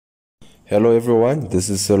Hello everyone, this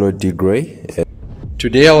is Solo D. Gray.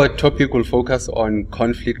 Today our topic will focus on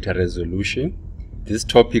conflict resolution. This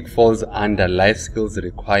topic falls under life skills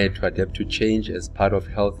required to adapt to change as part of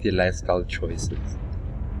healthy lifestyle choices.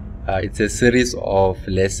 It's a series of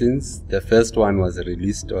lessons. The first one was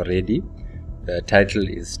released already. The title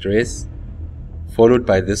is Stress, followed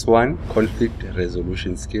by this one, Conflict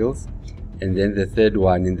Resolution Skills. And then the third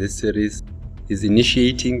one in this series is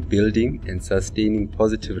Initiating, Building and Sustaining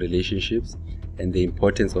Positive Relationships and the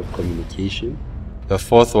Importance of Communication. The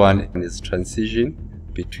fourth one is Transition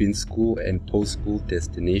between School and Post-School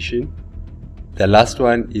Destination. The last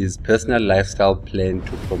one is Personal Lifestyle Plan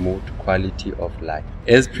to Promote Quality of Life.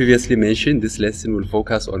 As previously mentioned, this lesson will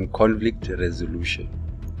focus on conflict resolution.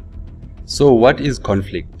 So what is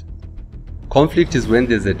conflict? Conflict is when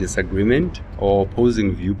there's a disagreement or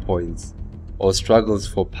opposing viewpoints or struggles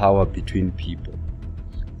for power between people.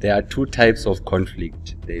 There are two types of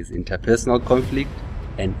conflict. There is interpersonal conflict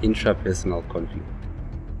and intrapersonal conflict.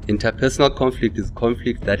 Interpersonal conflict is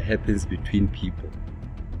conflict that happens between people.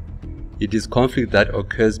 It is conflict that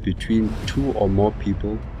occurs between two or more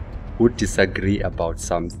people who disagree about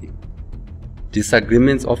something.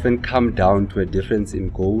 Disagreements often come down to a difference in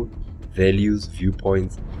goal, values,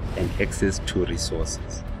 viewpoints, and access to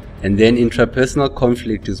resources. And then intrapersonal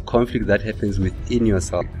conflict is conflict that happens within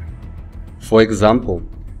yourself. For example,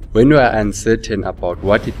 when you are uncertain about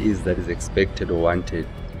what it is that is expected or wanted,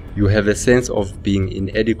 you have a sense of being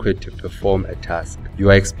inadequate to perform a task.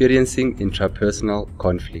 You are experiencing intrapersonal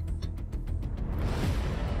conflict.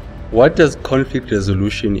 What does conflict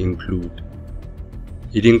resolution include?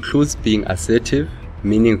 It includes being assertive,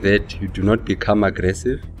 meaning that you do not become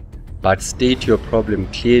aggressive, but state your problem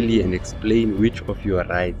clearly and explain which of your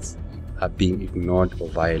rights are being ignored or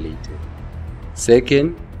violated.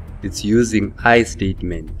 Second, it's using I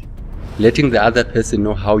statement, letting the other person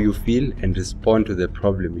know how you feel and respond to the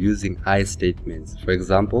problem using I statements. For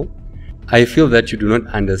example, I feel that you do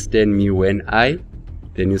not understand me when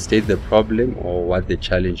then you state the problem or what the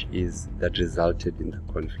challenge is that resulted in the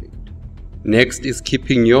conflict. Next is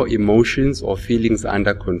keeping your emotions or feelings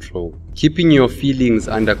under control. Keeping your feelings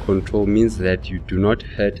under control means that you do not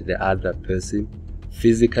hurt the other person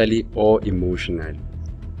physically or emotionally.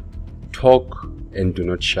 Talk and do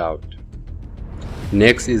not shout.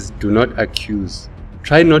 Next is do not accuse.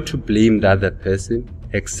 Try not to blame the other person,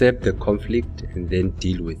 accept the conflict and then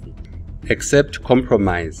deal with it. Accept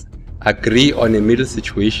compromise. Agree on a middle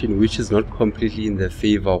situation which is not completely in the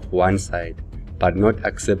favor of one side, but not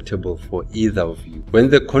acceptable for either of you. When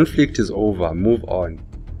the conflict is over, move on.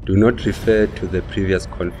 Do not refer to the previous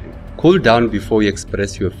conflict. Cool down before you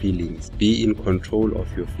express your feelings. Be in control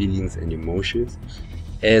of your feelings and emotions,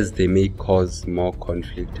 as they may cause more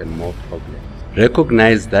conflict and more problems.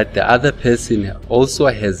 Recognize that the other person also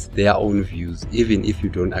has their own views, even if you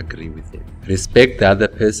don't agree with them. Respect the other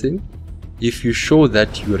person. If you show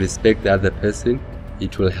that you respect the other person,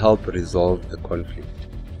 it will help resolve the conflict.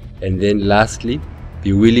 And then lastly,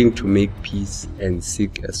 be willing to make peace and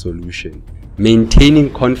seek a solution.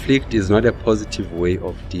 Maintaining conflict is not a positive way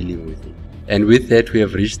of dealing with it. And with that, we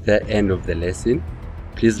have reached the end of the lesson.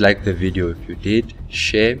 Please like the video if you did,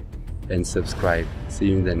 share and subscribe. See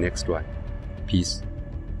you in the next one. Peace.